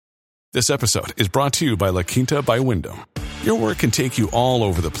This episode is brought to you by La Quinta by Wyndham. Your work can take you all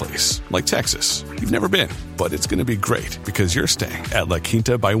over the place, like Texas. You've never been, but it's going to be great because you're staying at La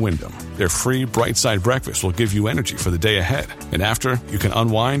Quinta by Wyndham. Their free Bright Side breakfast will give you energy for the day ahead. And after, you can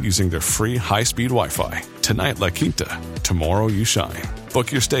unwind using their free high-speed Wi-Fi. Tonight, La Quinta. Tomorrow, you shine.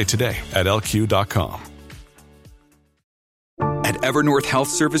 Book your stay today at lq.com. At Evernorth Health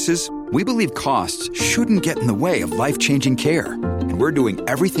Services, we believe costs shouldn't get in the way of life-changing care, and we're doing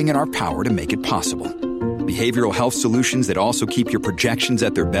everything in our power to make it possible. Behavioral health solutions that also keep your projections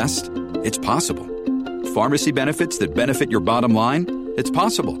at their best? It's possible. Pharmacy benefits that benefit your bottom line? It's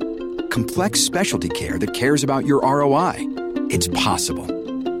possible. Complex specialty care that cares about your ROI? It's possible.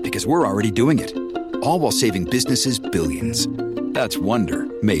 Because we're already doing it. All while saving businesses billions. That's Wonder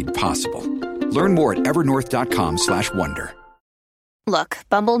made possible. Learn more at evernorth.com/wonder. Look,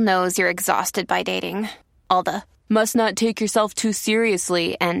 Bumble knows you're exhausted by dating. All the, must not take yourself too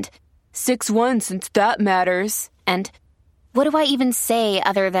seriously, and 6'1" since that matters. And what do I even say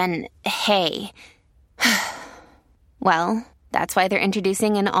other than, hey? Well, that's why they're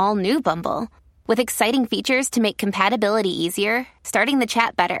introducing an all-new Bumble, with exciting features to make compatibility easier, starting the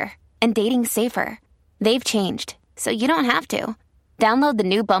chat better, and dating safer. They've changed, so you don't have to. Download the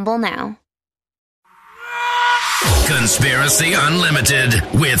new Bumble now. Conspiracy Unlimited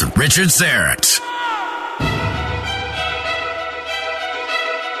with Richard Serrett.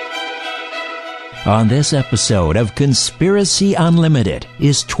 On this episode of Conspiracy Unlimited,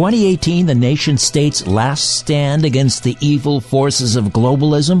 is 2018 the nation-state's last stand against the evil forces of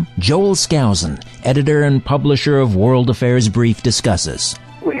globalism? Joel Skousen, editor and publisher of World Affairs Brief, discusses.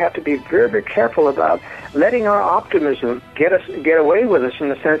 We have to be very, very careful about letting our optimism get away with us in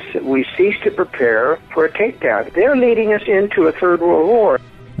the sense that we cease to prepare for a takedown. They're leading us into a third world war.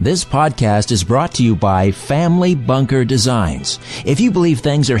 This podcast is brought to you by Family Bunker Designs. If you believe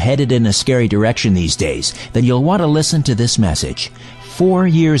things are headed in a scary direction these days, then you'll want to listen to this message. 4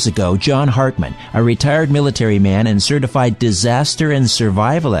 years ago, John Hartman, a retired military man and certified disaster and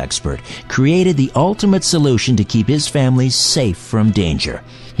survival expert, created the ultimate solution to keep his family safe from danger.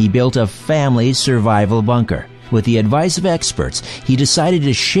 He built a family survival bunker. With the advice of experts, he decided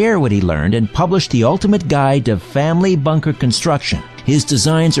to share what he learned and published the ultimate guide to family bunker construction. His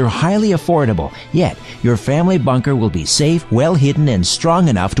designs are highly affordable, yet your family bunker will be safe, well hidden, and strong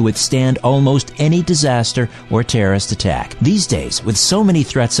enough to withstand almost any disaster or terrorist attack. These days, with so many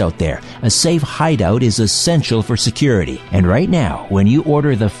threats out there, a safe hideout is essential for security. And right now, when you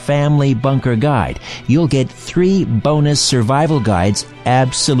order the Family Bunker Guide, you'll get 3 bonus survival guides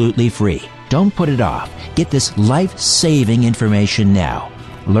absolutely free. Don't put it off. Get this life-saving information now.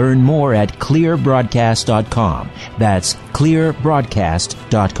 Learn more at clearbroadcast.com. That's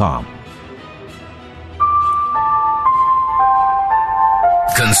clearbroadcast.com.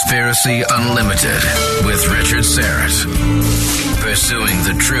 Conspiracy Unlimited with Richard Serrett. Pursuing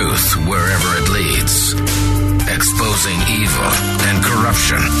the truth wherever it leads. Exposing evil and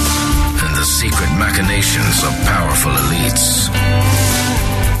corruption and the secret machinations of powerful elites.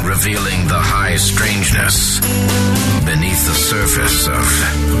 Revealing the high strangeness beneath the surface of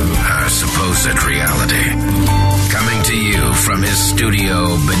our supposed reality. Coming to you from his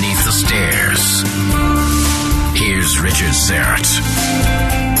studio beneath the stairs, here's Richard Serrett.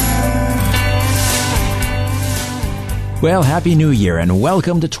 Well, Happy New Year and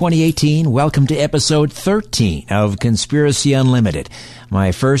welcome to 2018. Welcome to episode 13 of Conspiracy Unlimited,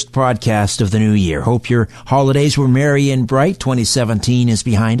 my first podcast of the new year. Hope your holidays were merry and bright. 2017 is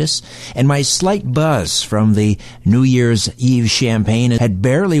behind us, and my slight buzz from the New Year's Eve champagne had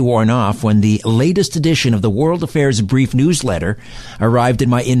barely worn off when the latest edition of the World Affairs Brief newsletter arrived in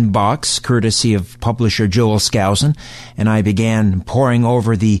my inbox, courtesy of publisher Joel Skousen, and I began poring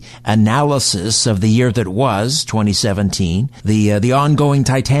over the analysis of the year that was, 2017, the ongoing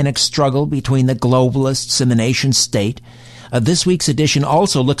titanic struggle between the globalists and the nation state. This week's edition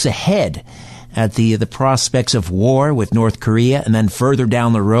also looks ahead at the prospects of war with North Korea, and then further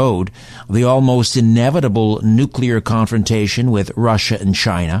down the road, the almost inevitable nuclear confrontation with Russia and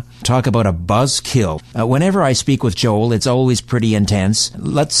China. Talk about a buzzkill. Whenever I speak with Joel, it's always pretty intense.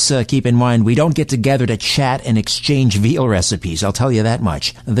 Let's keep in mind, we don't get together to chat and exchange veal recipes, I'll tell you that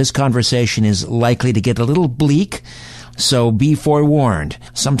much. This conversation is likely to get a little bleak, so be forewarned.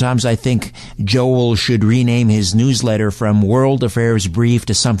 Sometimes I think Joel should rename his newsletter from World Affairs Brief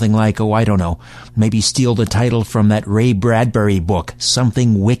to something like, maybe steal the title from that Ray Bradbury book,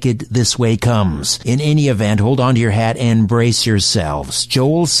 Something Wicked This Way Comes. In any event, hold on to your hat and brace yourselves.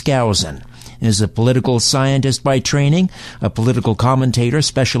 Joel Skousen, is a political scientist by training, a political commentator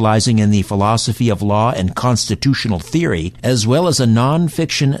specializing in the philosophy of law and constitutional theory, as well as a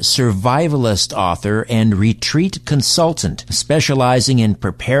nonfiction survivalist author and retreat consultant specializing in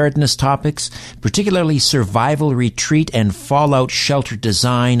preparedness topics, particularly survival retreat and fallout shelter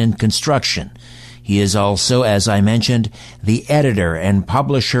design and construction. He is also, as I mentioned, the editor and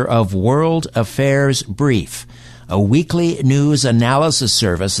publisher of World Affairs Brief, a weekly news analysis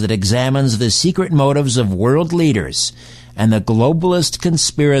service that examines the secret motives of world leaders and the globalist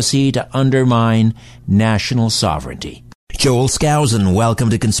conspiracy to undermine national sovereignty. Joel Skousen,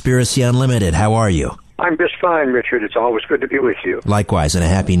 welcome to Conspiracy Unlimited. How are you? I'm just fine, Richard. It's always good to be with you. Likewise, and a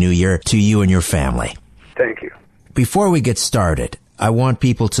Happy New Year to you and your family. Thank you. Before we get started, I want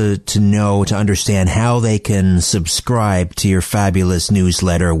people to know, to understand how they can subscribe to your fabulous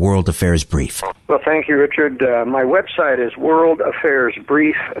newsletter, World Affairs Brief. Well, thank you, Richard. My website is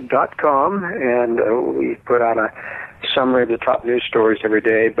worldaffairsbrief.com, and we put out a summary of the top news stories every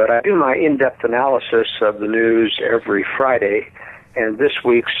day. But I do my in-depth analysis of the news every Friday, and this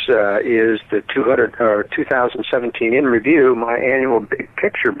week's is the 2017 in review, my annual big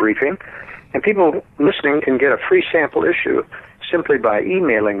picture briefing. And people listening can get a free sample issue simply by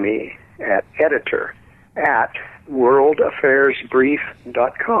emailing me at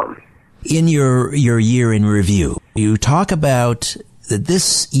editor@worldaffairsbrief.com. In your year in review, you talk about that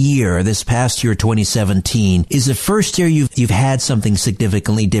this past year, 2017, is the first year you've had something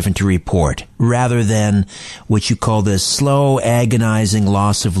significantly different to report, rather than what you call the slow, agonizing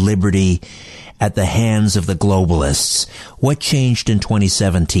loss of liberty at the hands of the globalists. What changed in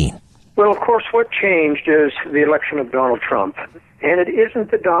 2017? Well, of course, what changed is the election of Donald Trump. And it isn't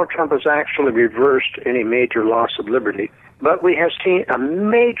that Donald Trump has actually reversed any major loss of liberty, but we have seen a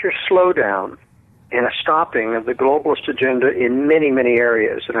major slowdown and a stopping of the globalist agenda in many, many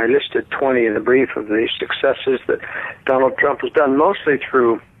areas. And I listed 20 in the brief of the successes that Donald Trump has done, mostly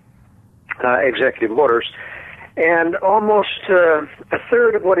through executive orders. And almost a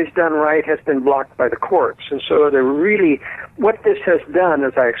third of what he's done right has been blocked by the courts. And so what this has done,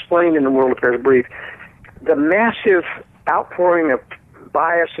 as I explained in the World Affairs Brief, the massive outpouring of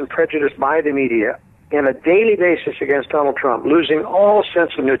bias and prejudice by the media on a daily basis against Donald Trump, losing all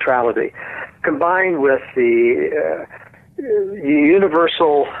sense of neutrality, combined with the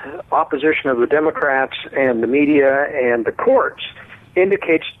universal opposition of the Democrats and the media and the courts,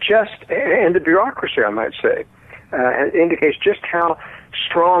 indicates and the bureaucracy, I might say, indicates just how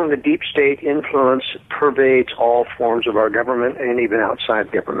strong the deep state influence pervades all forms of our government and even outside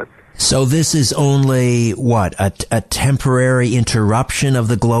government. So this is only, a temporary interruption of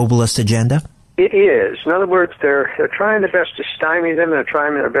the globalist agenda? It is. In other words, they're trying their best to stymie them, they're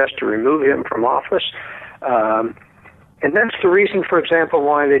trying their best to remove him from office. And that's the reason, for example,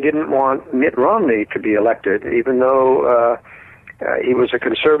 why they didn't want Mitt Romney to be elected, even though he was a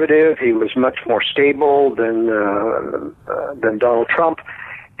conservative. He was much more stable than Donald Trump.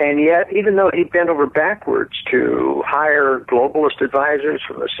 And yet, even though he bent over backwards to hire globalist advisors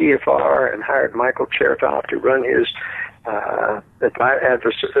from the CFR and hired Michael Chertoff to run his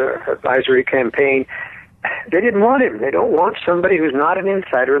advisory campaign, they didn't want him. They don't want somebody who's not an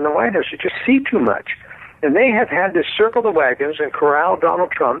insider in the White House. They just see too much. And they have had to circle the wagons and corral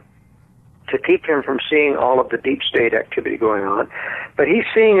Donald Trump to keep him from seeing all of the deep state activity going on. But he's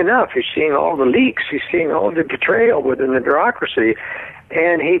seeing enough. He's seeing all the leaks. He's seeing all the betrayal within the bureaucracy.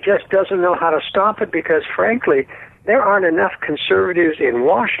 And he just doesn't know how to stop it because, frankly, there aren't enough conservatives in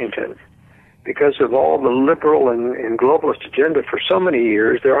Washington because of all the liberal and globalist agenda for so many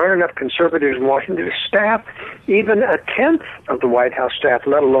years. There aren't enough conservatives in Washington to staff even a tenth of the White House staff,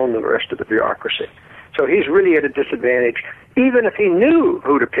 let alone the rest of the bureaucracy. So he's really at a disadvantage, even if he knew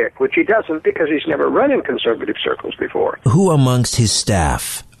who to pick, which he doesn't because he's never run in conservative circles before. Who amongst his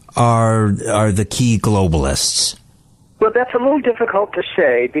staff are the key globalists? Well, that's a little difficult to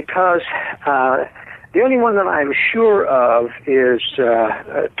say because the only one that I'm sure of is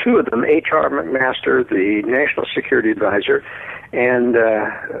two of them, H.R. McMaster, the National Security Advisor, and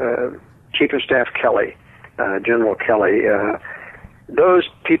Chief of Staff Kelly, General Kelly. Those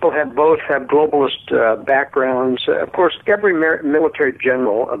people both have globalist backgrounds. Of course, every military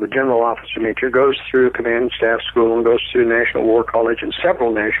general of the general officer nature goes through command and staff school and goes through National War College and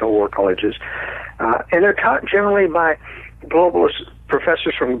several National War Colleges. And they're taught generally by globalist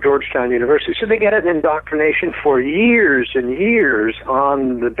professors from Georgetown University. So they get an indoctrination for years and years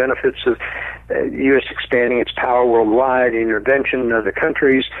on the benefits of U.S. expanding its power worldwide, intervention in other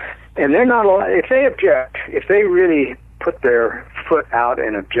countries. And they're not allowed, if they object, if they really put their foot out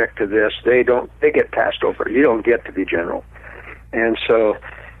and object to this, they get passed over. You don't get to be general. And so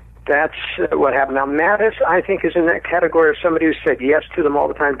That's what happened. Now, Mattis, I think, is in that category of somebody who said yes to them all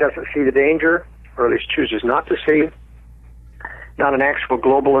the time, doesn't see the danger, or at least chooses not to see. Not an actual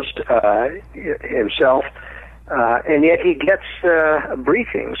globalist himself. And yet he gets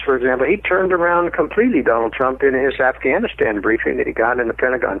briefings. For example, he turned around completely Donald Trump in his Afghanistan briefing that he got in the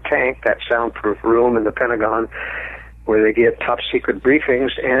Pentagon tank, that soundproof room in the Pentagon where they get top secret briefings.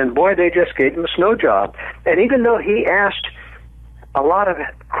 And boy, they just gave him a snow job. And even though he asked a lot of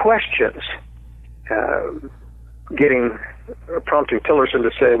questions, prompting Tillerson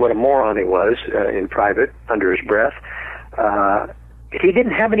to say what a moron he was in private under his breath, he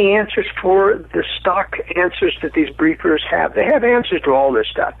didn't have any answers for the stock answers that these briefers have. They have answers to all this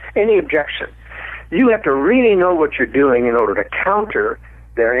stuff. Any objection. You have to really know what you're doing in order to counter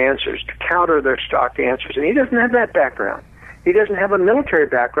their answers, to counter their stock answers. And he doesn't have that background. He doesn't have a military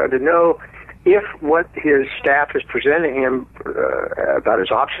background to know if what his staff is presenting him about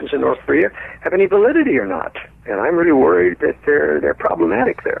his options in North Korea have any validity or not. And I'm really worried that they're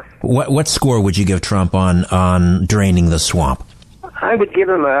problematic there. What score would you give Trump on draining the swamp? I would give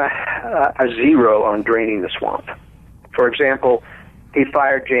him a 0 on draining the swamp. For example, he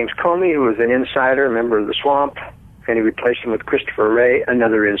fired James Comey, who was an insider, member of the swamp, and he replaced him with Christopher Wray,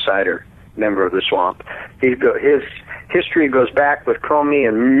 another insider, member of the swamp. His history goes back with Comey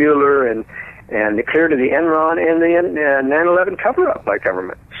and Mueller and clear to the Enron and the 9/11 cover-up by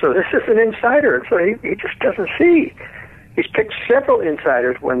government. So this is an insider, and so he just doesn't see. He's picked several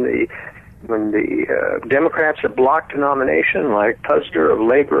insiders when the Democrats had blocked a nomination, like Puzder of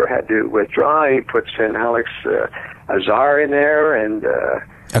Labor had to withdraw. He puts in Alex Azar in there and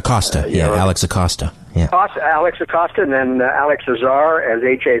Acosta, Alex Acosta. Yeah. Alex Acosta, and then Alex Azar as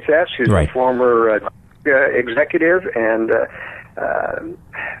HHS, who's a former executive, and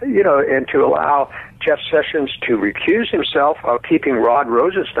and to allow Jeff Sessions to recuse himself while keeping Rod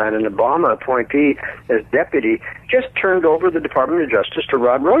Rosenstein, an Obama appointee, as deputy, just turned over the Department of Justice to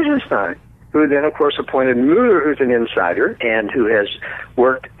Rod Rosenstein, who then, of course, appointed Mueller, who's an insider, and who has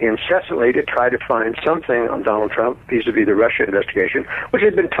worked incessantly to try to find something on Donald Trump vis-a-vis the Russia investigation, which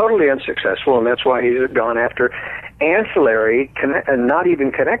has been totally unsuccessful, and that's why he's gone after ancillary and not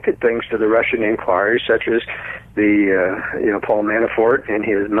even connected things to the Russian inquiry, such as the Paul Manafort and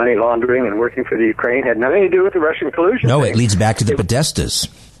his money laundering and working for the Ukraine had nothing to do with the Russian collusion. No, thing. It leads back to the Podestas.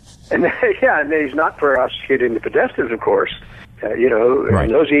 And and he's not prosecuting the Podestas, of course. Right.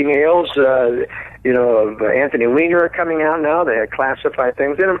 And those emails, of Anthony Weiner are coming out now. They had classified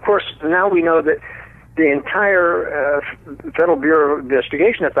things. And, of course, now we know that the entire Federal Bureau of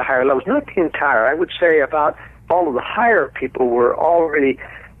Investigation at the higher levels, not the entire, I would say about all of the higher people were already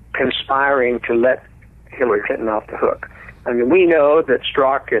conspiring to let Hillary Clinton off the hook. I mean, we know that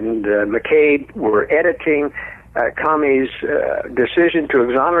Strzok and McCabe were editing Comey's decision to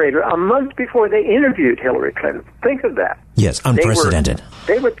exonerate her a month before they interviewed Hillary Clinton. Think of that. Yes, unprecedented.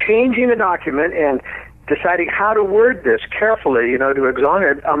 They were changing the document and deciding how to word this carefully, to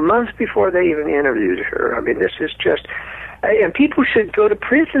exonerate a month before they even interviewed her. I mean, this is just... And people should go to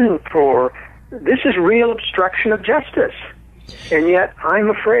prison for... This is real obstruction of justice. And yet, I'm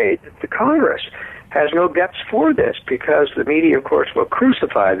afraid that the Congress has no guts for this, because the media, of course, will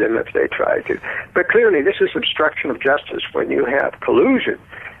crucify them if they try to. But clearly, this is obstruction of justice when you have collusion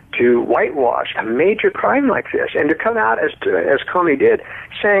to whitewash a major crime like this, and to come out, as Comey did,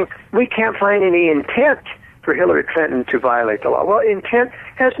 saying, we can't find any intent for Hillary Clinton to violate the law. Well, intent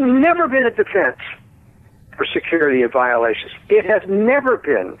has never been a defense for security of violations. It has never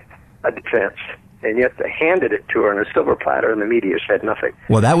been a defense. And yet they handed it to her on a silver platter, and the media said nothing.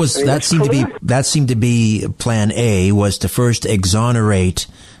 Well, that seemed to be Plan A, was to first exonerate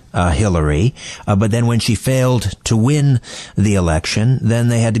Hillary, but then when she failed to win the election, then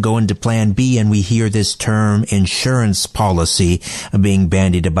they had to go into Plan B, and we hear this term insurance policy being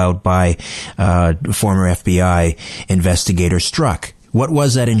bandied about by former FBI investigator Strzok. What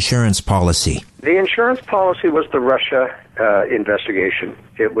was that insurance policy? The insurance policy was the Russia investigation.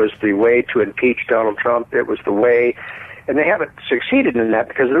 It was the way to impeach Donald Trump. It was the way, and they haven't succeeded in that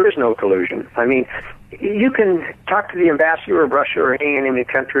because there is no collusion. I mean, you can talk to the ambassador of Russia or any enemy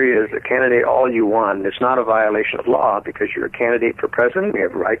country as a candidate all you want. It's not a violation of law because you're a candidate for president. You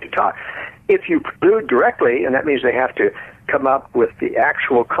have a right to talk. If you collude directly, and that means they have to come up with the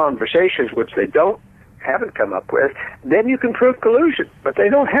actual conversations, which they haven't come up with, then you can prove collusion. But they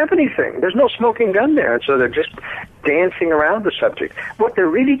don't have anything. There's no smoking gun there, and so they're just dancing around the subject. What they're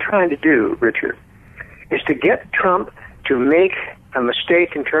really trying to do, Richard, is to get Trump to make a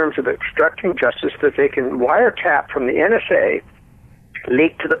mistake in terms of obstructing justice that they can wiretap from the NSA,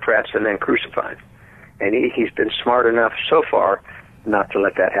 leak to the press, and then crucify him. And he's been smart enough so far not to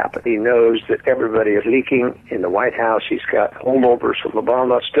let that happen. He knows that everybody is leaking in the White House. He's got holdovers from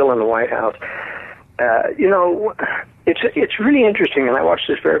Obama still in the White House. It's really interesting, and I watched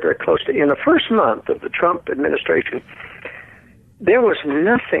this very, very closely. In the first month of the Trump administration, there was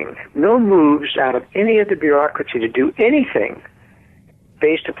no moves out of any of the bureaucracy to do anything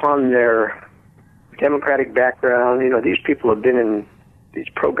based upon their Democratic background. These people have been in these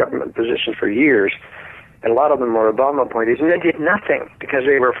pro-government positions for years, and a lot of them were Obama appointees, and they did nothing because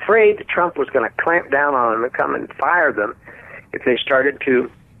they were afraid that Trump was going to clamp down on them and come and fire them if they started to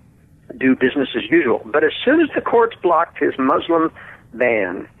do business as usual. But as soon as the courts blocked his Muslim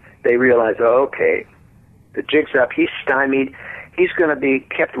ban, they realized, okay, the jig's up. He's stymied. He's going to be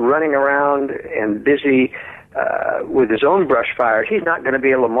kept running around and busy with his own brush fires. He's not going to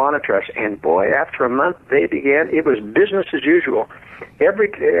be able to monitor us. And boy, after a month, it was business as usual.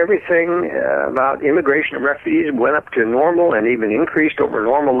 Everything about immigration and refugees went up to normal and even increased over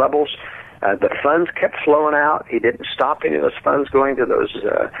normal levels. The funds kept flowing out. He didn't stop any of those funds going to those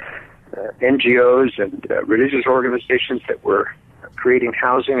NGOs and religious organizations that were creating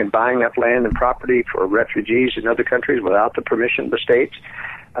housing and buying up land and property for refugees in other countries without the permission of the states.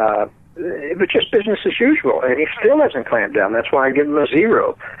 It was just business as usual, and he still hasn't clamped down. That's why I give him a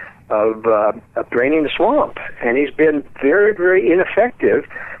 0 of draining the swamp. And he's been very, very ineffective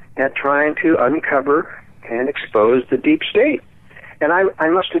at trying to uncover and expose the deep state. And I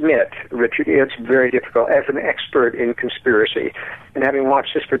must admit, Richard, it's very difficult. As an expert in conspiracy, and having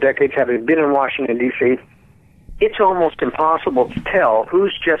watched this for decades, having been in Washington, D.C., it's almost impossible to tell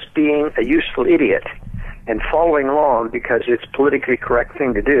who's just being a useful idiot and following along because it's a politically correct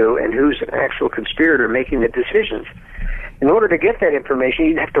thing to do, and who's an actual conspirator making the decisions. In order to get that information,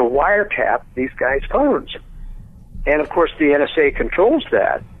 you'd have to wiretap these guys' phones. And, of course, the NSA controls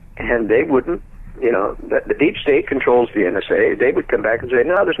that, and they wouldn't, the deep state controls the NSA. They would come back and say,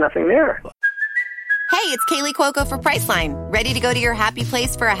 no, there's nothing there. Hey, it's Kaylee Cuoco for Priceline. Ready to go to your happy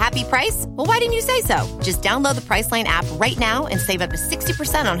place for a happy price? Well, why didn't you say so? Just download the Priceline app right now and save up to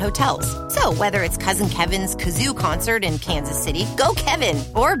 60% on hotels. So whether it's Cousin Kevin's Kazoo Concert in Kansas City, go Kevin,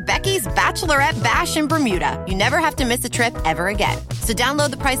 or Becky's Bachelorette Bash in Bermuda, you never have to miss a trip ever again. So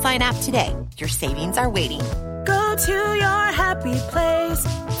download the Priceline app today. Your savings are waiting. Go to your happy place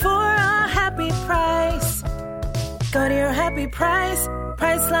for a happy price. Go to your happy price,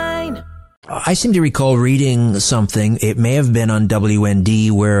 Priceline. I seem to recall reading something, it may have been on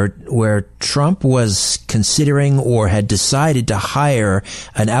WND, where Trump was considering or had decided to hire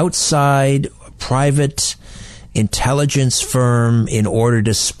an outside private intelligence firm in order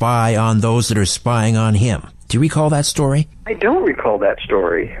to spy on those that are spying on him. Do you recall that story? I don't recall that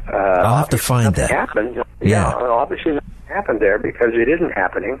story. I'll have to find that. Happened. Yeah, obviously nothing happened there because it isn't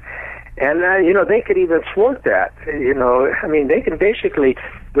happening. And, they could even thwart that. They can basically,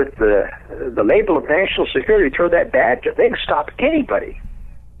 with the label of national security, throw that badge up. They can stop anybody,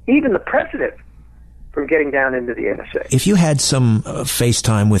 even the president, from getting down into the NSA. If you had some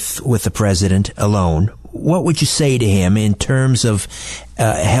FaceTime with the president alone, what would you say to him in terms of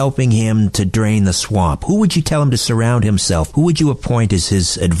helping him to drain the swamp? Who would you tell him to surround himself? Who would you appoint as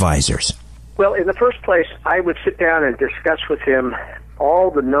his advisors? Well, in the first place, I would sit down and discuss with him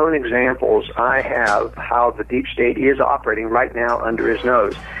all the known examples I have how the deep state is operating right now under his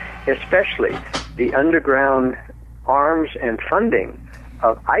nose, especially the underground arms and funding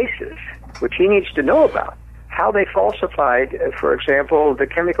of ISIS, which he needs to know about, how they falsified, for example, the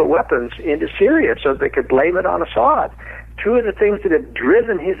chemical weapons into Syria so they could blame it on Assad. Two of the things that have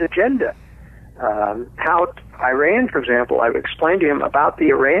driven his agenda. How Iran, for example, I've explained to him about the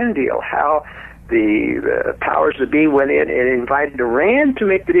Iran deal, how the powers that be went in and invited Iran to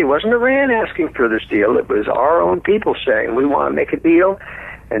make the deal. It wasn't Iran asking for this deal. It was our own people saying, we want to make a deal.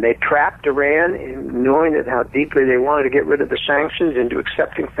 And they trapped Iran in knowing that how deeply they wanted to get rid of the sanctions into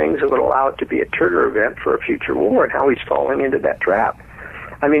accepting things that would allow it to be a trigger event for a future war, and how he's falling into that trap.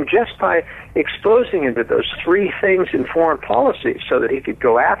 Just by exposing him to those three things in foreign policy so that he could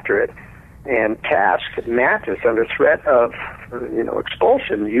go after it and task Mattis under threat of,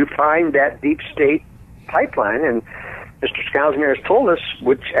 expulsion, you find that deep state pipeline. And Mr. Skousner has told us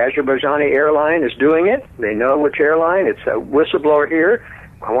which Azerbaijani airline is doing it. They know which airline. It's a whistleblower here.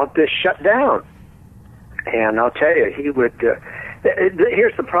 I want this shut down. And I'll tell you, he would...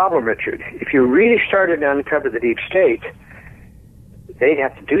 here's the problem, Richard. If you really started to uncover the deep state, they'd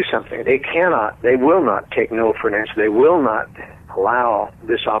have to do something. They will not take no for an answer. They will not allow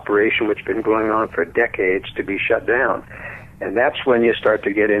this operation, which has been going on for decades, to be shut down. And that's when you start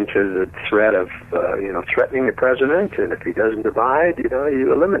to get into the threat of, threatening the president, and if he doesn't abide,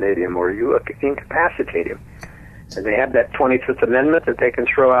 you eliminate him or you incapacitate him. And they have that 25th Amendment that they can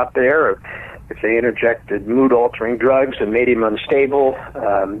throw out there. If they interjected mood-altering drugs and made him unstable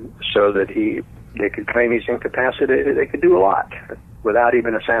so that they could claim he's incapacitated, they could do a lot without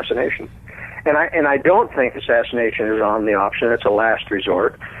even assassination. And I don't think assassination is on the option. It's a last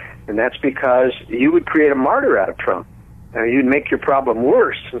resort. And that's because you would create a martyr out of Trump. You'd make your problem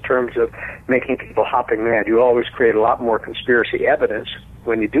worse in terms of making people hopping mad. You always create a lot more conspiracy evidence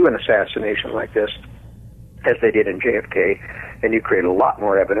when you do an assassination like this, as they did in JFK, and you create a lot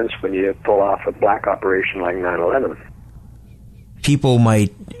more evidence when you pull off a black operation like 9/11. People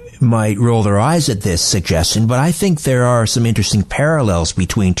might roll their eyes at this suggestion, but I think there are some interesting parallels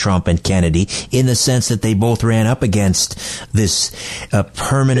between Trump and Kennedy in the sense that they both ran up against this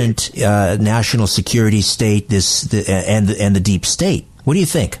permanent national security state, and the deep state. What do you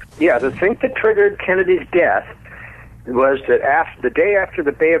think? Yeah, the thing that triggered Kennedy's death was that the day after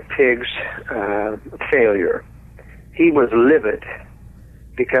the Bay of Pigs failure, he was livid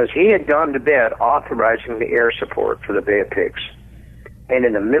because he had gone to bed authorizing the air support for the Bay of Pigs. And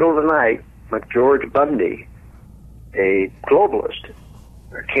in the middle of the night, McGeorge Bundy, a globalist,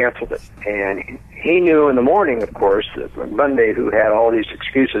 canceled it. And he knew in the morning, of course, that Bundy, who had all these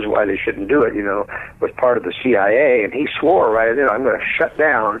excuses why they shouldn't do it, was part of the CIA. And he swore right then, I'm going to shut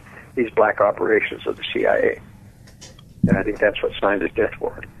down these black operations of the CIA. And I think that's what signed his death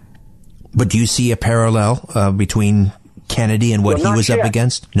warrant. But do you see a parallel between Kennedy and what he was up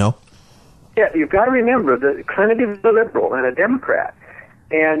against? No? Yeah, you've got to remember that Kennedy was a liberal and a Democrat.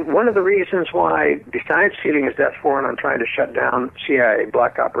 And one of the reasons why, besides sealing his death warrant on trying to shut down CIA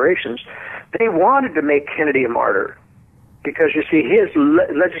black operations, they wanted to make Kennedy a martyr. Because, you see, his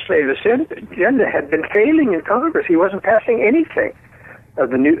legislative agenda had been failing in Congress. He wasn't passing anything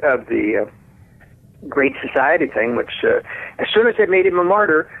of the Great Society thing, which as soon as they made him a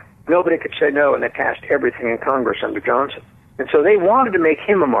martyr, nobody could say no, and they passed everything in Congress under Johnson. And so they wanted to make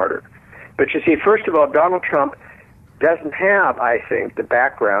him a martyr. But you see, first of all, Donald Trump doesn't have, I think, the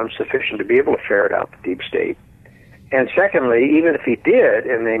background sufficient to be able to ferret out the deep state. And secondly, even if he did,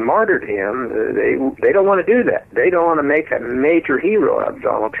 and they martyred him, they don't want to do that. They don't want to make a major hero out of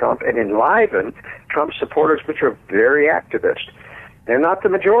Donald Trump and enliven Trump's supporters, which are very activist. They're not the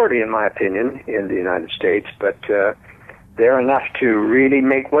majority, in my opinion, in the United States, but they're enough to really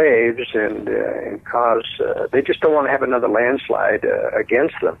make waves and cause. They just don't want to have another landslide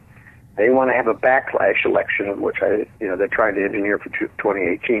against them. They want to have a backlash election, which they're trying to engineer for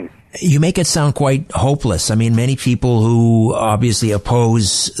 2018. You make it sound quite hopeless. I mean, many people who obviously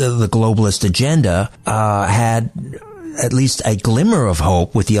oppose the globalist agenda had at least a glimmer of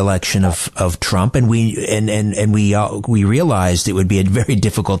hope with the election of Trump, and we realized it would be a very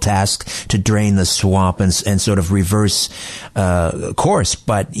difficult task to drain the swamp and sort of reverse course.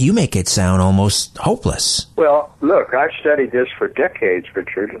 But you make it sound almost hopeless. Well, look, I've studied this for decades,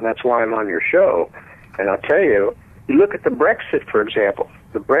 Richard, and that's why I'm on your show. And I'll tell you, you look at the Brexit, for example.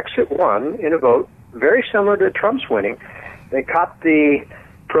 The Brexit won in a vote very similar to Trump's winning. They caught the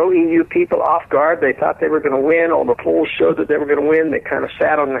pro-EU people off guard. They thought they were going to win. All the polls showed that they were going to win. They kind of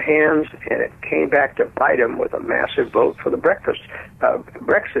sat on their hands, and it came back to bite them with a massive vote for the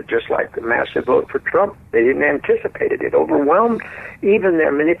Brexit, just like the massive vote for Trump. They didn't anticipate it. It overwhelmed even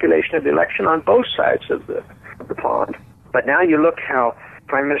their manipulation of the election on both sides of the pond. But now you look how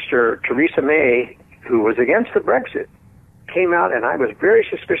Prime Minister Theresa May, who was against the Brexit, came out, and I was very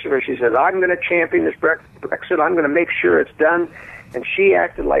suspicious of her. She said, I'm going to champion this Brexit. I'm going to make sure it's done. And she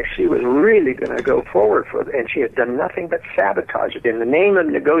acted like she was really going to go forward for it, and she has done nothing but sabotage it. In the name of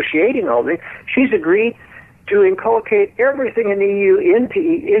negotiating all this, she's agreed to inculcate everything in the EU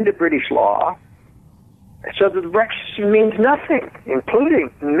into British law, so that the Brexit means nothing,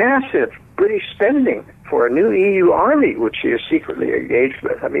 including massive British spending for a new EU army, which she is secretly engaged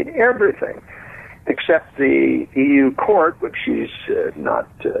with. I mean, everything, except the EU court, which she's not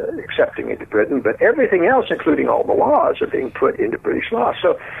accepting into Britain, but everything else, including all the laws, are being put into British law.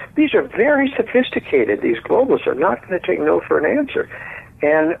 So these are very sophisticated. These globalists are not going to take no for an answer.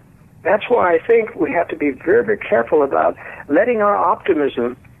 And that's why I think we have to be very, very careful about letting our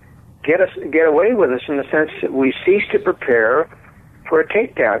optimism get away with us, in the sense that we cease to prepare for a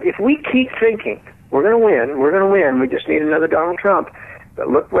takedown. If we keep thinking we're going to win, we just need another Donald Trump. But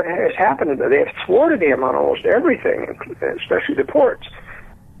look what has happened. They have thwarted him on almost everything, especially the ports.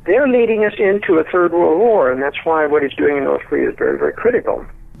 They're leading us into a third world war, and that's why what he's doing in North Korea is very, very critical.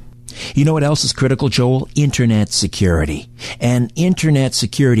 You know what else is critical, Joel? Internet security. And internet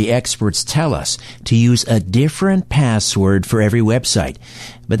security experts tell us to use a different password for every website.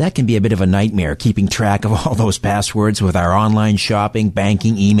 But that can be a bit of a nightmare, keeping track of all those passwords with our online shopping,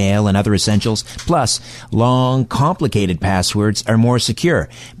 banking, email, and other essentials. Plus, long, complicated passwords are more secure,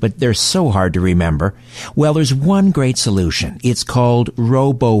 but they're so hard to remember. Well, there's one great solution. It's called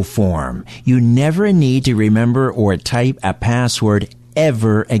RoboForm. You never need to remember or type a password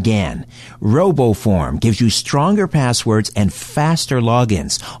ever again. RoboForm gives you stronger passwords and faster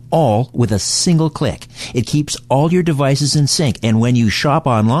logins, all with a single click. It keeps all your devices in sync, and when you shop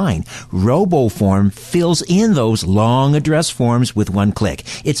online, RoboForm fills in those long address forms with one click.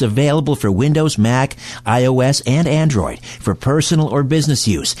 It's available for Windows, Mac, iOS, and Android for personal or business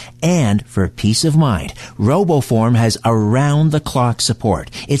use, and for peace of mind. RoboForm has around-the-clock support.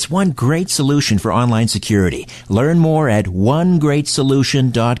 It's one great solution for online security. Learn more at onegreatsolution.com.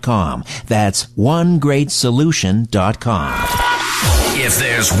 That's onegreatsolution.com. If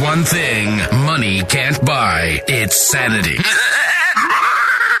there's one thing money can't buy, it's sanity.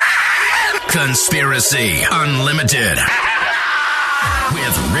 Conspiracy Unlimited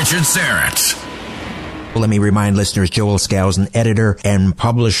with Richard Serrett. Let me remind listeners, Joel Skousen, editor and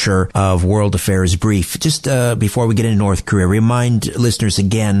publisher of World Affairs Brief. Just before we get into North Korea, remind listeners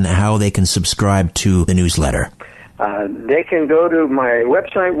again how they can subscribe to the newsletter. They can go to my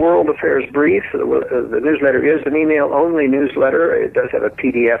website, World Affairs Brief. The newsletter is an email-only newsletter. It does have a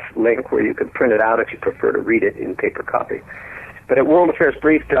PDF link where you can print it out if you prefer to read it in paper copy. But at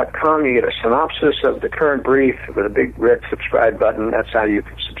worldaffairsbrief.com, you get a synopsis of the current brief with a big red subscribe button. That's how you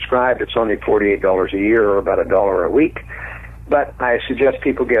can subscribe. It's only $48 a year, or about $1 a week. But I suggest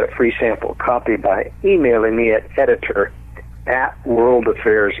people get a free sample copy by emailing me at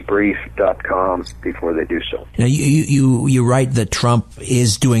editor@worldaffairsbrief.com before they do so. Now, you write that Trump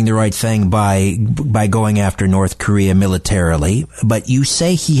is doing the right thing by going after North Korea militarily, but you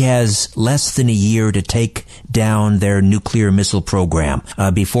say he has less than a year to take down their nuclear missile program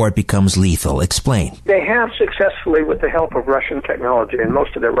before it becomes lethal. Explain. They have successfully, with the help of Russian technology, and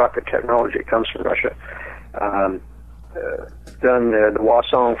most of their rocket technology comes from Russia, done the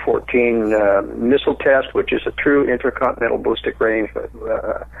Hwasong 14 missile test, which is a true intercontinental ballistic range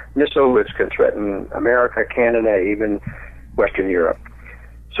missile which can threaten America, Canada, even Western Europe.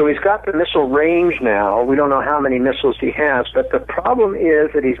 So he's got the missile range now. We don't know how many missiles he has, but the problem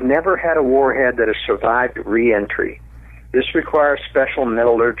is that he's never had a warhead that has survived re-entry. This requires special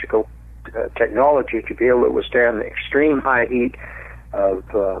metallurgical technology to be able to withstand the extreme high heat of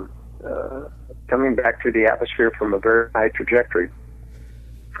coming back through the atmosphere from a very high trajectory.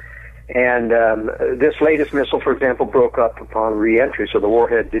 And this latest missile, for example, broke up upon re-entry, so the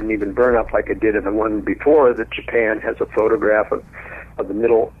warhead didn't even burn up like it did in the one before. That Japan has a photograph of the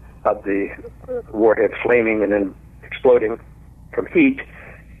middle of the warhead flaming and then exploding from heat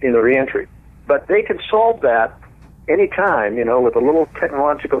in the re-entry. But they can solve that anytime, with a little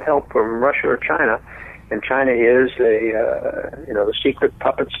technological help from Russia or China. And China is the secret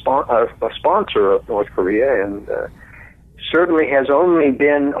puppet sponsor of North Korea, and certainly has only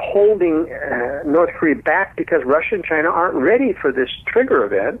been holding North Korea back because Russia and China aren't ready for this trigger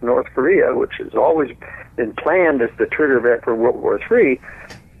event. North Korea, which has always been planned as the trigger event for World War III,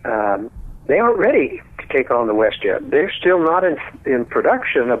 they aren't ready to take on the West yet. They're still not in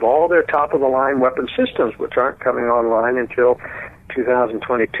production of all their top-of-the-line weapon systems, which aren't coming online until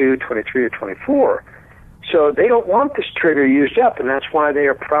 2022, 23, or 24. So they don't want this trigger used up, and that's why they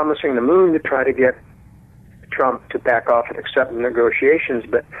are promising the moon to try to get Trump to back off and accept the negotiations.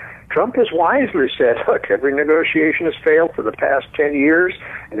 But Trump has wisely said, look, every negotiation has failed for the past 10 years,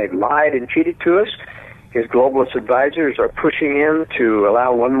 and they've lied and cheated to us. His globalist advisors are pushing him to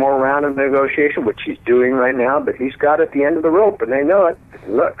allow one more round of negotiation, which he's doing right now, but he's got at the end of the rope, and they know it.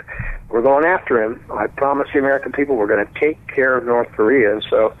 Look, we're going after him. I promise the American people we're going to take care of North Korea. And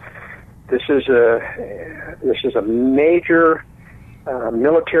so this is a major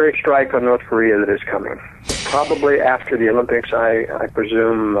military strike on North Korea that is coming, probably after the Olympics, I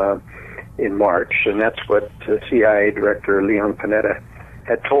presume, in March, and that's what CIA Director Leon Panetta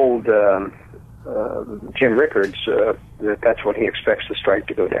had told Jim Rickards that's when he expects the strike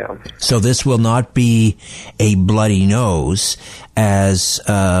to go down. So this will not be a bloody nose, as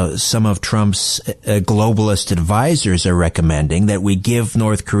some of Trump's globalist advisors are recommending, that we give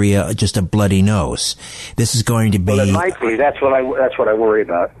North Korea just a bloody nose. This is going to be... Well, it might be. That's what I worry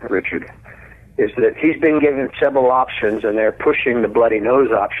about, Richard, is that he's been given several options, and they're pushing the bloody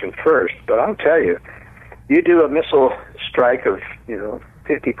nose option first. But I'll tell you, you do a missile strike of,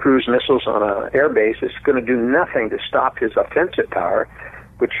 50 cruise missiles on an air base, it's going to do nothing to stop his offensive power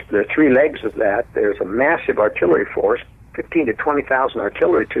which there are three legs of that. There's a massive artillery force, 15 to 20,000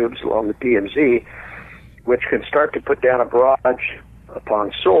 artillery tubes along the DMZ, which can start to put down a barrage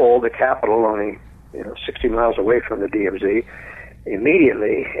upon Seoul, the capital, only 60 miles away from the DMZ,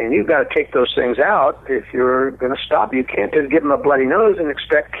 immediately. And you've got to take those things out if you're going to stop. You can't just give him a bloody nose and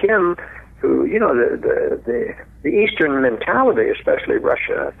expect him, who, the Eastern mentality, especially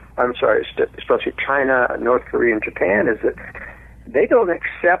especially China, North Korea, and Japan, is that they don't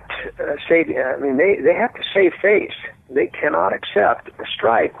accept, they have to save face. They cannot accept a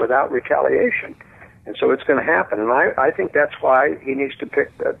strike without retaliation. And so it's going to happen. And I think that's why he needs to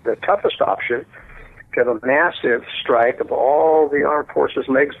pick the toughest option, to have a massive strike of all the armed forces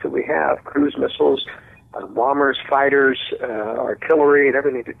legs that we have, cruise missiles, bombers, fighters, artillery, and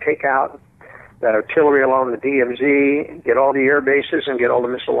everything, to take out that artillery along the DMZ, get all the air bases, and get all the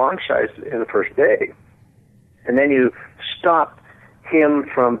missile launch sites in the first day. And then you stop him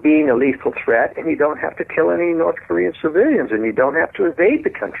from being a lethal threat, and you don't have to kill any North Korean civilians, and you don't have to invade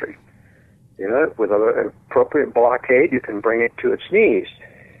the country. With an appropriate blockade, you can bring it to its knees.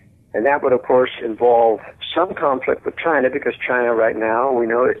 And that would, of course, involve some conflict with China, because China right now, we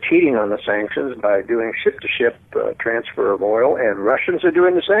know, is cheating on the sanctions by doing ship-to-ship transfer of oil, and Russians are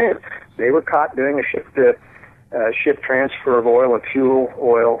doing the same. They were caught doing a ship transfer of oil and fuel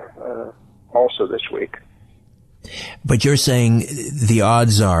oil also this week. But you're saying the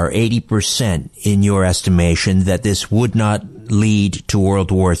odds are 80% in your estimation that this would not lead to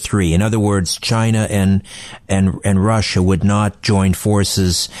World War III. In other words, China and Russia would not join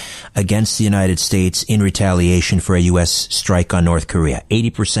forces against the United States in retaliation for a U.S. strike on North Korea.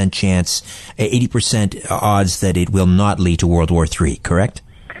 80% chance, 80% odds that it will not lead to World War III, correct?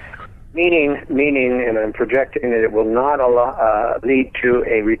 Meaning, and I'm projecting that it will not lead to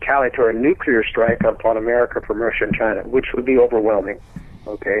a retaliatory nuclear strike upon America from Russia and China, which would be overwhelming.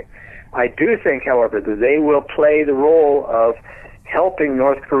 Okay, I do think, however, that they will play the role of helping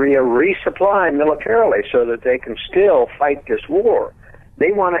North Korea resupply militarily so that they can still fight this war.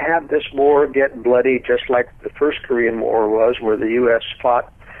 They want to have this war get bloody, just like the first Korean War was, where the U.S.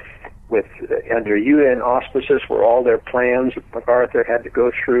 fought under UN auspices, where all their plans MacArthur had to go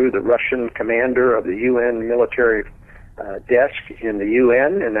through the Russian commander of the UN military desk in the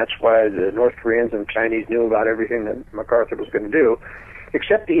UN, and that's why the North Koreans and Chinese knew about everything that MacArthur was going to do,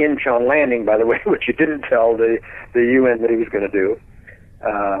 except the Incheon landing, by the way, which he didn't tell the UN that he was going to do.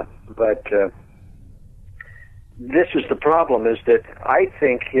 But this is the problem, is that I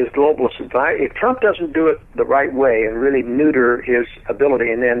think his globalist advice, if Trump doesn't do it the right way and really neuter his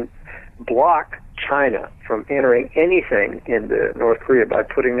ability and then block China from entering anything into North Korea by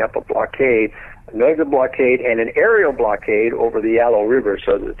putting up a blockade, a naval blockade and an aerial blockade over the Yalu River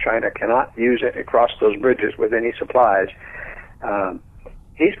so that China cannot use it across those bridges with any supplies,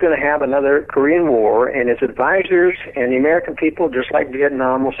 he's going to have another Korean War, and his advisors and the American people, just like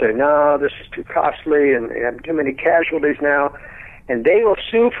Vietnam, will say, no, this is too costly and we have too many casualties now. And they will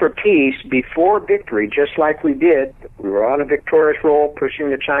sue for peace before victory, just like we did. We were on a victorious roll, pushing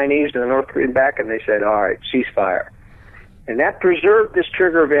the Chinese and the North Korean back, and they said, all right, ceasefire. And that preserved this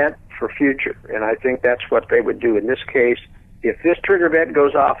trigger event for future. And I think that's what they would do in this case. If this trigger event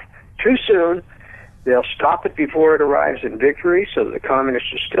goes off too soon, they'll stop it before it arrives in victory, so that the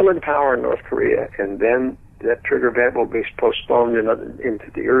communists are still in power in North Korea, and then that trigger event will be postponed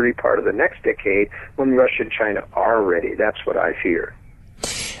into the early part of the next decade when Russia and China are ready. That's what I fear.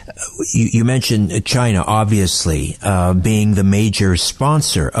 You mentioned China, obviously, being the major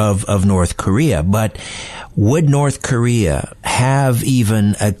sponsor of North Korea, but would North Korea have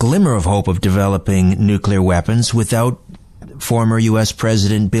even a glimmer of hope of developing nuclear weapons without former U.S.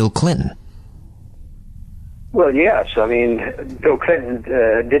 President Bill Clinton? Well, yes. I mean, Bill Clinton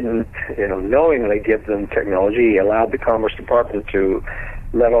didn't, knowingly give them technology. He allowed the Commerce Department to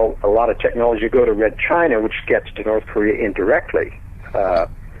let a lot of technology go to Red China, which gets to North Korea indirectly.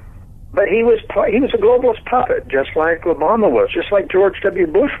 But he was a globalist puppet, just like Obama was, just like George W.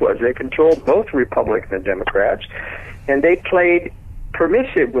 Bush was. They controlled both Republicans and Democrats, and they played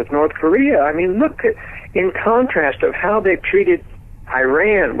permissive with North Korea. I mean, look at, in contrast of how they treated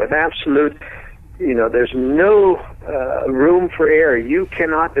Iran with absolute, there's no room for error. You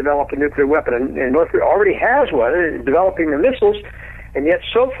cannot develop a nuclear weapon, and North Korea already has one, developing the missiles. And yet,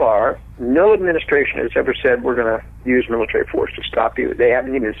 so far, no administration has ever said, we're going to use military force to stop you. They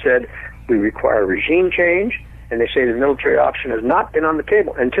haven't even said, we require regime change, and they say the military option has not been on the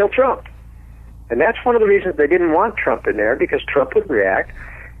table until Trump. And that's one of the reasons they didn't want Trump in there, because Trump would react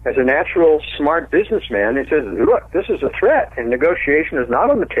as a natural, smart businessman and says, look, this is a threat, and negotiation is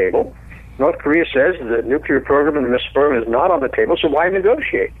not on the table. North Korea says the nuclear program and the missile program is not on the table, so why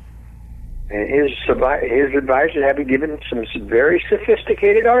negotiate? And his advisors have given some very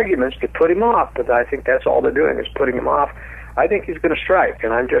sophisticated arguments to put him off, but I think that's all they're doing is putting him off. I think he's going to strike,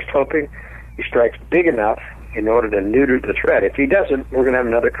 and I'm just hoping he strikes big enough in order to neuter the threat. If he doesn't, we're going to have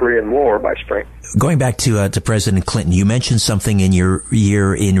another Korean War by spring. Going back to President Clinton, you mentioned something in your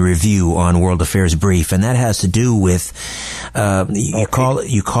year in review on World Affairs Brief, and that has to do with you call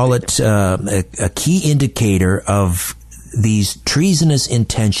it a key indicator of these treasonous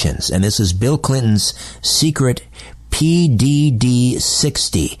intentions, and this is Bill Clinton's secret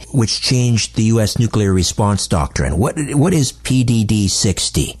PDD-60, which changed the U.S. nuclear response doctrine. What is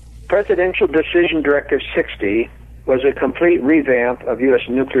PDD-60? Presidential Decision Directive 60 was a complete revamp of U.S.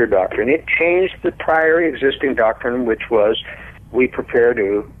 nuclear doctrine. It changed the prior existing doctrine, which was we prepare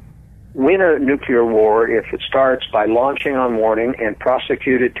to win a nuclear war if it starts by launching on warning and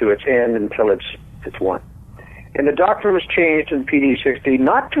prosecute it to its end until it's won. And the doctrine was changed in PD-60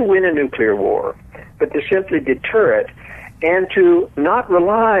 not to win a nuclear war, but to simply deter it and to not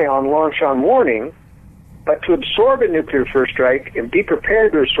rely on launch on warning, but to absorb a nuclear first strike and be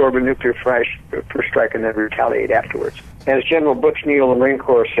prepared to absorb a nuclear first strike and then retaliate afterwards. As General Butch Neal of the Marine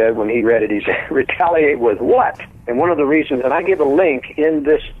Corps said when he read it, he said, retaliate with what? And one of the reasons, and I give a link in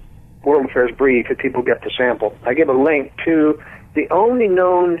this World Affairs Brief if people get the sample, I give a link to the only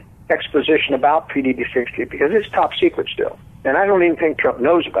known exposition about PDD-60 because it's top secret still. And I don't even think Trump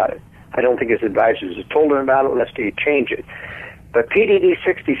knows about it. I don't think his advisors have told him about it lest he change it. But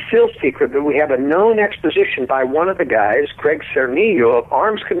PDD-60 is still secret, but we have a known exposition by one of the guys, Craig Cernillo of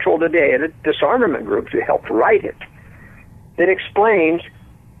Arms Control Today, and a disarmament group who helped write it, that explains,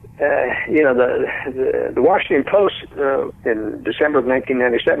 the Washington Post in December of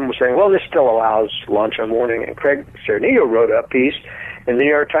 1997 was saying, well, this still allows launch on warning, and Craig Cernillo wrote a piece in the New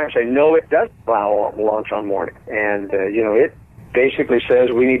York Times saying, no, it doesn't allow launch on warning. And, it basically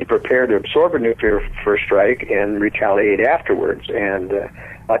says we need to prepare to absorb a nuclear first strike and retaliate afterwards. And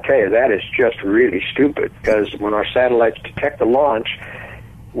I'll tell you, that is just really stupid because when our satellites detect the launch,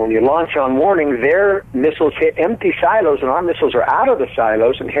 when you launch on warning, their missiles hit empty silos and our missiles are out of the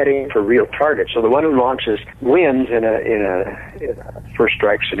silos and heading for real targets. So the one who launches wins in a first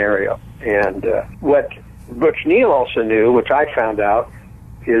strike scenario. And what Butch Neal also knew, which I found out,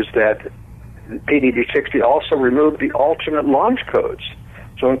 is that PDD-60 also removed the alternate launch codes.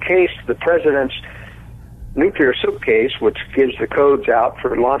 So in case the president's nuclear suitcase, which gives the codes out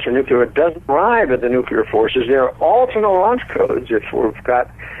for launching nuclear, it doesn't arrive at the nuclear forces, there are alternate launch codes. If we've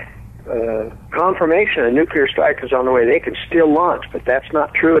got confirmation a nuclear strike is on the way, they can still launch, but that's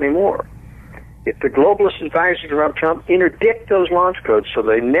not true anymore. If the globalist advisors around Trump interdict those launch codes so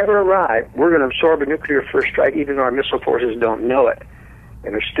they never arrive, we're going to absorb a nuclear first strike even though our missile forces don't know it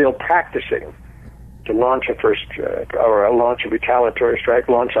and are still practicing to launch a retaliatory strike,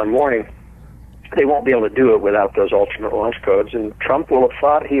 launch on warning. They won't be able to do it without those alternate launch codes, and Trump will have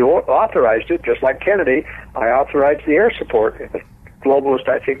thought he authorized it, just like Kennedy. I authorized the air support. The globalists,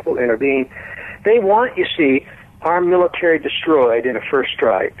 I think, will intervene. They want, you see, our military destroyed in a first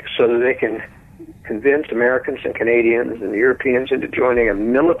strike so that they can convince Americans and Canadians and Europeans into joining a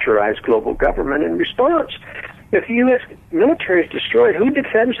militarized global government in response. If the U.S. military is destroyed, who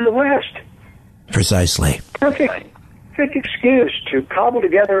defends the West? Precisely. Perfect excuse to cobble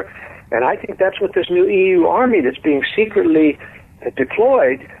together, and I think that's what this new EU army that's being secretly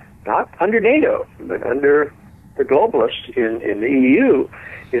deployed, not under NATO, but under the globalists in the EU,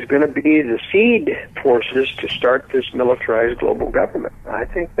 is going to be the seed forces to start this militarized global government. I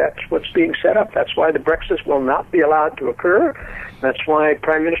think that's what's being set up. That's why the Brexit will not be allowed to occur. That's why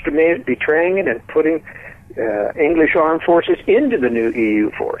Prime Minister May is betraying it and putting English armed forces into the new EU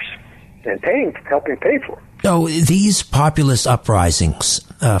force and helping pay for it. So these populist uprisings,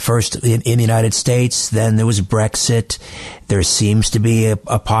 first in the United States, then there was Brexit. There seems to be a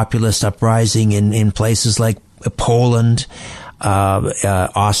populist uprising in places like Poland,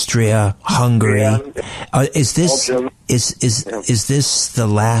 Austria, Hungary. Is this the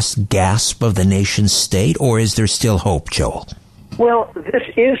last gasp of the nation state, or is there still hope, Joel? Well, this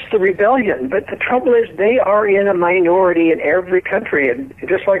is the rebellion, but the trouble is they are in a minority in every country, and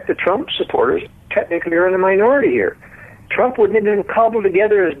just like the Trump supporters technically are in a minority here. Trump wouldn't have been cobbled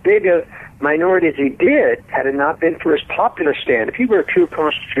together as big a minority as he did had it not been for his populist stand. If he were a true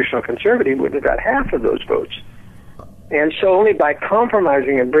constitutional conservative, he wouldn't have got half of those votes. And so only by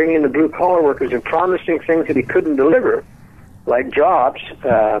compromising and bringing in the blue-collar workers and promising things that he couldn't deliver, like jobs,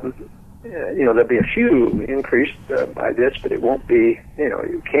 there'll be a few increased by this, but it won't be,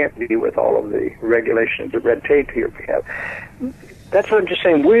 you can't be with all of the regulations, the red tape here we have. That's what I'm just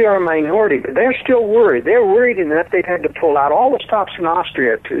saying. We are a minority, but they're still worried. They're worried enough they've had to pull out all the stops in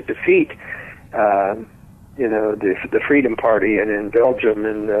Austria to defeat, the Freedom Party, and in Belgium,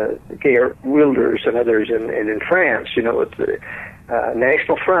 and Geert Wilders and others, and in France, with the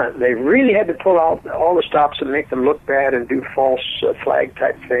National Front. They really had to pull out all the stops and make them look bad and do false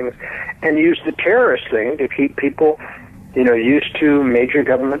flag-type things, and use the terrorist thing to keep people used to major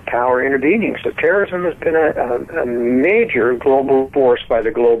government power intervening. So terrorism has been a major global force by the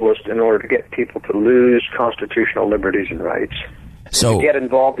globalists in order to get people to lose constitutional liberties and rights. So to get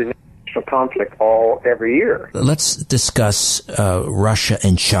involved in international conflict every year. Let's discuss Russia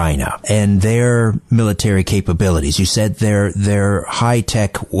and China and their military capabilities. You said their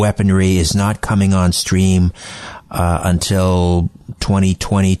high-tech weaponry is not coming on stream until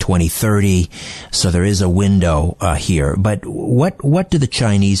 2020, 2030, so there is a window here. But what do the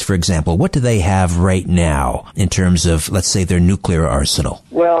Chinese, for example, what do they have right now in terms of, let's say, their nuclear arsenal?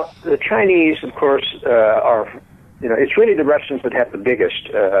 Well, the Chinese, of course, are, it's really the Russians that have the biggest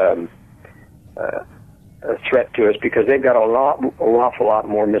threat to us, because they've got an awful lot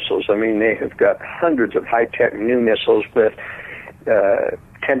more missiles. I mean, they have got hundreds of high-tech new missiles with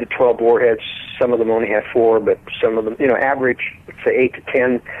 10 to 12 warheads. Some of them only have 4, but some of them, average, say, 8 to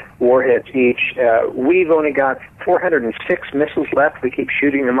 10 warheads each. We've only got 406 missiles left. We keep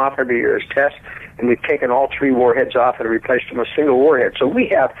shooting them off every year as tests, and we've taken all 3 warheads off and replaced them with single warheads. So we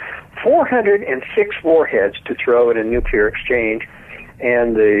have 406 warheads to throw in a nuclear exchange,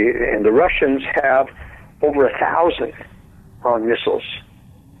 and the Russians have over 1,000 on missiles.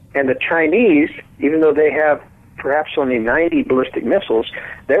 And the Chinese, even though they have perhaps only 90 ballistic missiles,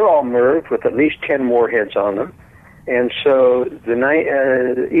 they're all MIRV with at least 10 warheads on them. And so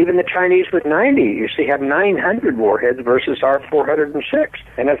even the Chinese with 90, you see, have 900 warheads versus our 406.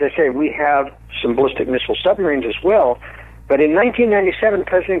 And as I say, we have some ballistic missile submarines as well. But in 1997,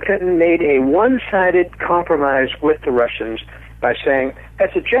 President Clinton made a one-sided compromise with the Russians by saying, as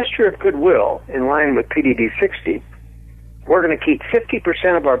a gesture of goodwill, in line with PDD 60, we're going to keep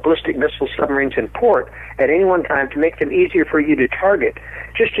 50% of our ballistic missile submarines in port at any one time to make them easier for you to target,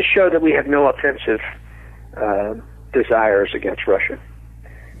 just to show that we have no offensive desires against Russia.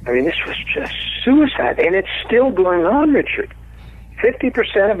 I mean, this was just suicide, and it's still going on, Richard.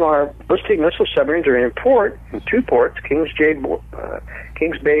 50% of our ballistic missile submarines are in port, in 2 ports, Kings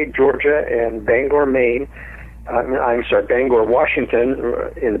Bay, Georgia, and Bangor, Maine. Bangor, Washington,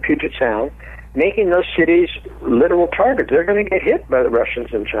 in the Puget Sound, making those cities literal targets. They're going to get hit by the Russians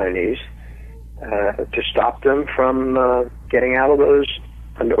and Chinese to stop them from getting out of those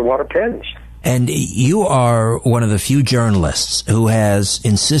underwater pens. And you are one of the few journalists who has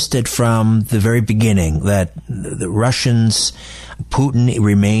insisted from the very beginning that the Russians, Putin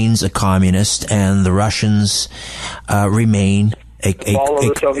remains a communist, and the Russians remain a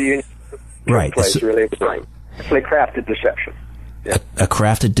the Soviet Union. Right. Really, right. It's a crafted deception. Yeah. A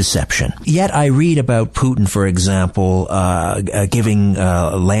crafted deception. Yet I read about Putin, for example, giving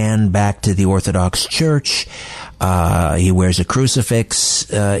land back to the Orthodox Church. He wears a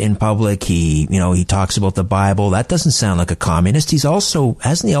crucifix in public. He talks about the Bible. That doesn't sound like a communist.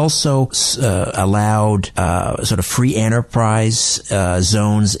 Hasn't he also allowed sort of free enterprise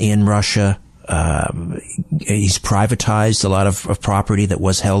zones in Russia? He's privatized a lot of property that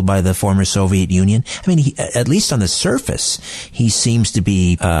was held by the former Soviet Union. I mean, at least on the surface, he seems to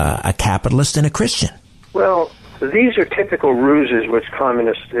be a capitalist and a Christian. Well, these are typical ruses which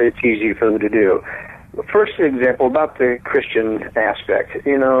communists, it's easy for them to do. First example about the Christian aspect.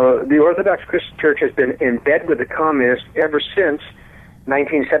 The Orthodox Christian Church has been in bed with the communists ever since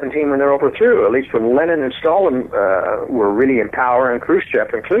 1917 when they're overthrew. At least when Lenin and Stalin were really in power, and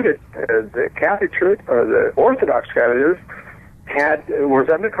Khrushchev included, the Catholic Church, or the Orthodox Catholics, was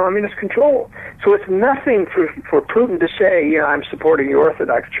under communist control. So it's nothing for Putin to say, I'm supporting the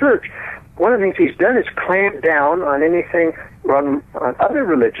Orthodox Church. One of the things he's done is clamp down on anything, on other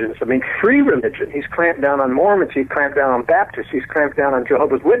religions. I mean, free religion. He's clamped down on Mormons. He's clamped down on Baptists. He's clamped down on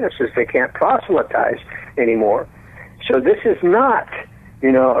Jehovah's Witnesses. They can't proselytize anymore. So this is not,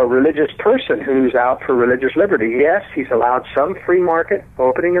 a religious person who's out for religious liberty. Yes, he's allowed some free market,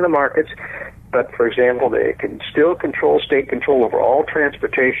 opening in the markets, but, for example, they can still state control over all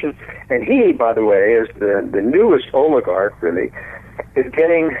transportation. And he, by the way, is the newest oligarch, really, is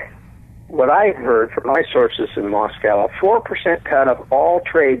getting, what I've heard from my sources in Moscow, a 4% cut of all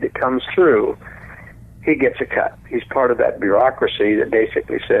trade that comes through. He gets a cut. He's part of that bureaucracy that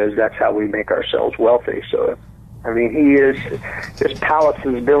basically says that's how we make ourselves wealthy. So, I mean, this palace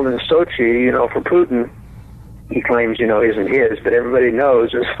is built in Sochi, for Putin, he claims, isn't his, but everybody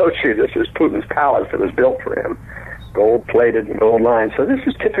knows in Sochi this is Putin's palace that was built for him. gold-plated and gold lines. So this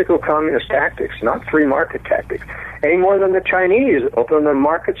is typical communist tactics, not free market tactics. Any more than the Chinese open the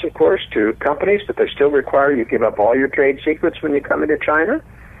markets, of course, to companies, but they still require you give up all your trade secrets when you come into China.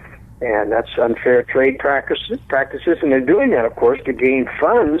 And that's unfair trade practices. And they're doing that, of course, to gain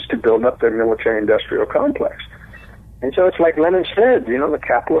funds to build up their military-industrial complex. And so it's like Lenin said, the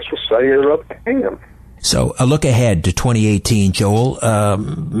capitalists will sell you the rope to hang them. So a look ahead to 2018, Joel.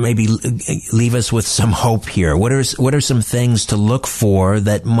 Maybe leave us with some hope here. What are some things to look for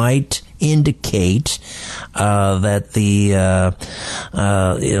that might indicate that the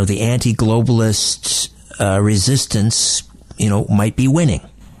anti-globalist resistance might be winning?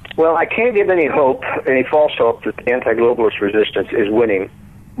 Well, I can't give any false hope that the anti-globalist resistance is winning.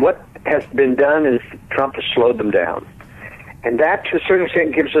 What has been done is Trump has slowed them down. And that, to a certain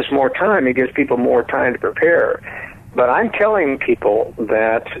extent, gives us more time. It gives people more time to prepare. But I'm telling people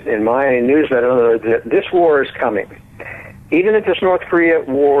that in my newsletter that this war is coming. Even if this North Korea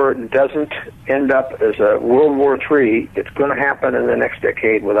war doesn't end up as a World War III, it's going to happen in the next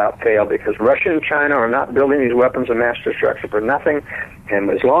decade without fail, because Russia and China are not building these weapons of mass destruction for nothing.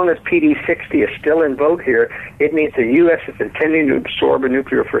 And as long as PD-60 is still in vogue here, it means the U.S. is intending to absorb a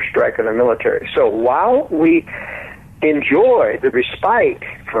nuclear first strike on the military. So while we enjoy the respite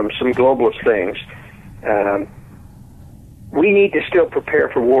from some globalist things, we need to still prepare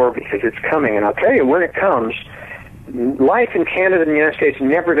for war because it's coming. And I'll tell you, when it comes, life in Canada and the United States is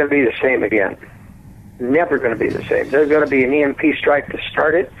never going to be the same again. Never going to be the same. There's going to be an EMP strike to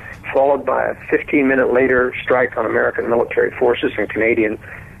start it, followed by a 15-minute later strike on American military forces and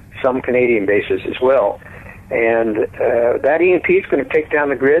some Canadian bases as well. And that EMP is going to take down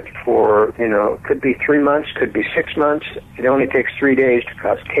the grid for, could be 3 months, could be 6 months. It only takes 3 days to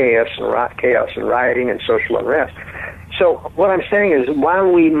cause chaos and rioting and social unrest. So what I'm saying is,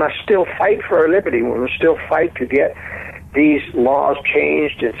 while we must still fight for our liberty, we must still fight to get these laws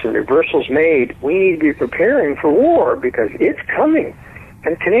changed and some reversals made, we need to be preparing for war because it's coming.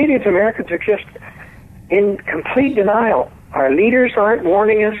 And Canadians, Americans are just in complete denial. Our leaders aren't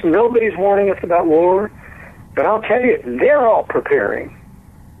warning us. Nobody's warning us about war. But I'll tell you, they're all preparing.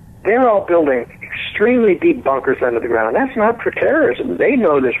 They're all building extremely deep bunkers under the ground. That's not for terrorism. They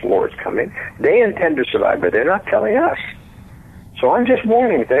know this war is coming. They intend to survive, but they're not telling us. So I'm just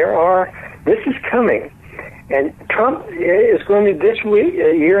warning, this is coming. And Trump is going to, this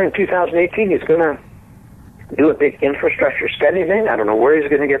year in 2018, he's going to do a big infrastructure spending thing. I don't know where he's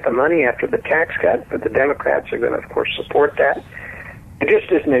going to get the money after the tax cut, but the Democrats are going to, of course, support that. There just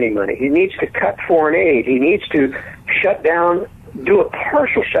isn't any money. He needs to cut foreign aid. He needs to shut down, do a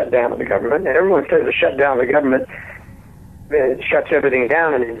partial shutdown of the government. And everyone says a shutdown of the government shuts everything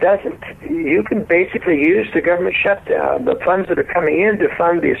down, and it doesn't. You can basically use the government shutdown, the funds that are coming in, to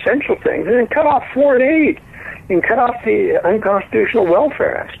fund the essential things, and then cut off foreign aid. You can cut off the unconstitutional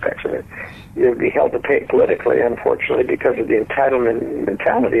welfare aspects of it. You'll be held to pay politically, unfortunately, because of the entitlement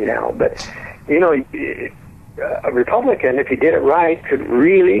mentality now. But, a Republican, if he did it right, could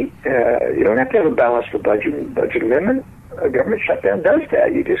really, you don't have to have a balanced budget amendment. A government shutdown does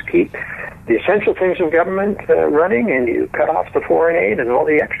that. You just keep the essential things of government running, and you cut off the foreign aid and all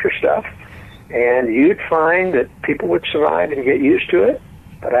the extra stuff, and you'd find that people would survive and get used to it.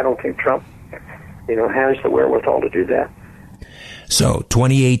 But I don't think Trump, has the wherewithal to do that. So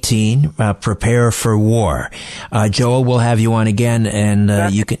 2018, prepare for war. Joel, we'll have you on again, and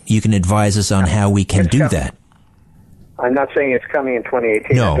you can advise us on how we can do that. I'm not saying it's coming in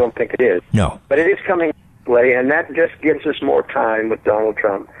 2018. No. I don't think it is. No. But it is coming, and that just gives us more time with Donald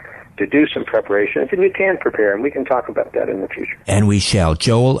Trump to do some preparations, and you can prepare, and we can talk about that in the future. And we shall.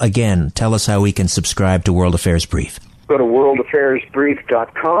 Joel, again, tell us how we can subscribe to World Affairs Brief. Go to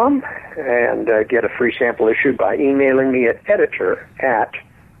worldaffairsbrief.com and get a free sample issue by emailing me at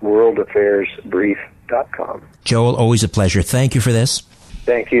editor@worldaffairsbrief.com. Joel, always a pleasure. Thank you for this.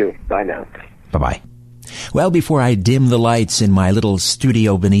 Thank you. Bye now. Bye-bye. Well, before I dim the lights in my little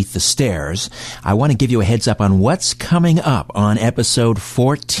studio beneath the stairs, I want to give you a heads up on what's coming up on episode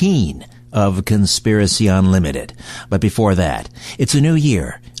 14 of Conspiracy Unlimited. But before that, it's a new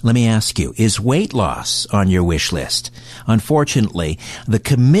year. Let me ask you, is weight loss on your wish list? Unfortunately, the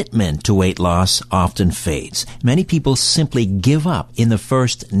commitment to weight loss often fades. Many people simply give up in the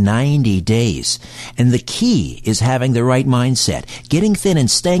first 90 days. And the key is having the right mindset. Getting thin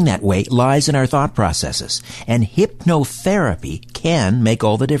and staying that way lies in our thought processes. And hypnotherapy can make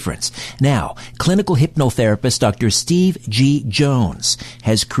all the difference. Now, clinical hypnotherapist Dr. Steve G. Jones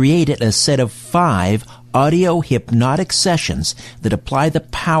has created a set of 5 audio hypnotic sessions that apply the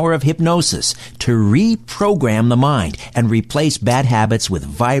power of hypnosis to reprogram the mind and replace bad habits with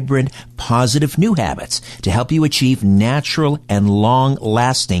vibrant, positive new habits to help you achieve natural and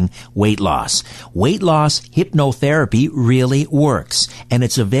long-lasting weight loss. Weight loss hypnotherapy really works, and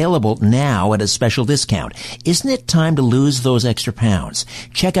it's available now at a special discount. Isn't it time to lose those extra pounds?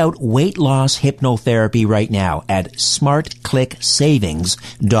 Check out weight loss hypnotherapy right now at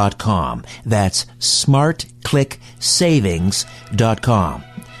smartclicksavings.com. That's smartclicksavings.com.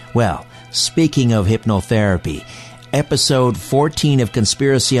 Well, speaking of hypnotherapy, episode 14 of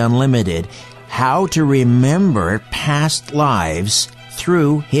Conspiracy Unlimited, How to Remember Past Lives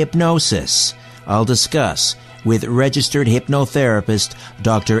Through Hypnosis. I'll discuss with registered hypnotherapist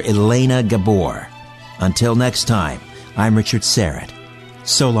Dr. Elena Gabor. Until next time, I'm Richard Serrett.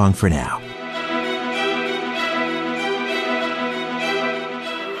 So long for now.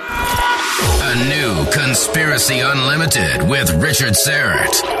 A new Conspiracy Unlimited with Richard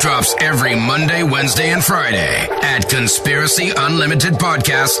Serrett drops every Monday, Wednesday, and Friday at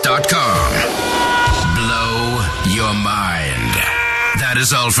conspiracyunlimitedpodcast.com. Blow your mind. That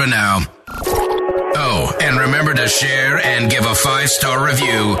is all for now. Oh, and remember to share and give a 5-star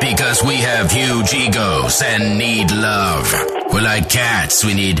review because we have huge egos and need love. We're like cats.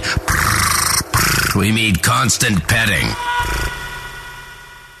 We need constant petting.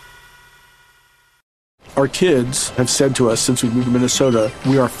 Our kids have said to us since we moved to Minnesota,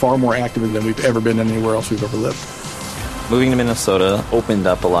 we are far more active than we've ever been anywhere else we've ever lived. Moving to Minnesota opened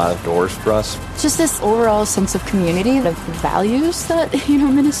up a lot of doors for us. Just this overall sense of community, of the values that,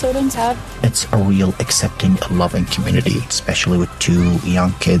 Minnesotans have. It's a real accepting, loving community, especially with 2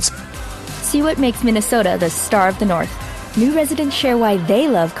 young kids. See what makes Minnesota the star of the North. New residents share why they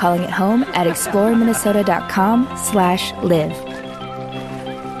love calling it home at exploreminnesota.com/live.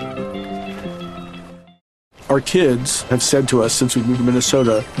 Our kids have said to us since we moved to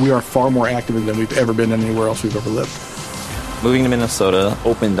Minnesota, we are far more active than we've ever been anywhere else we've ever lived. Moving to Minnesota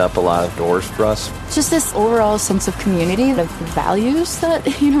opened up a lot of doors for us. Just this overall sense of community, of the values that,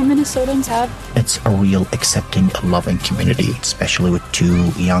 Minnesotans have. It's a real accepting, loving community, especially with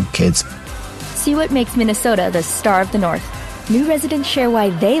 2 young kids. See what makes Minnesota the star of the North. New residents share why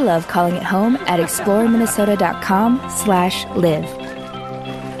they love calling it home at exploreminnesota.com/live.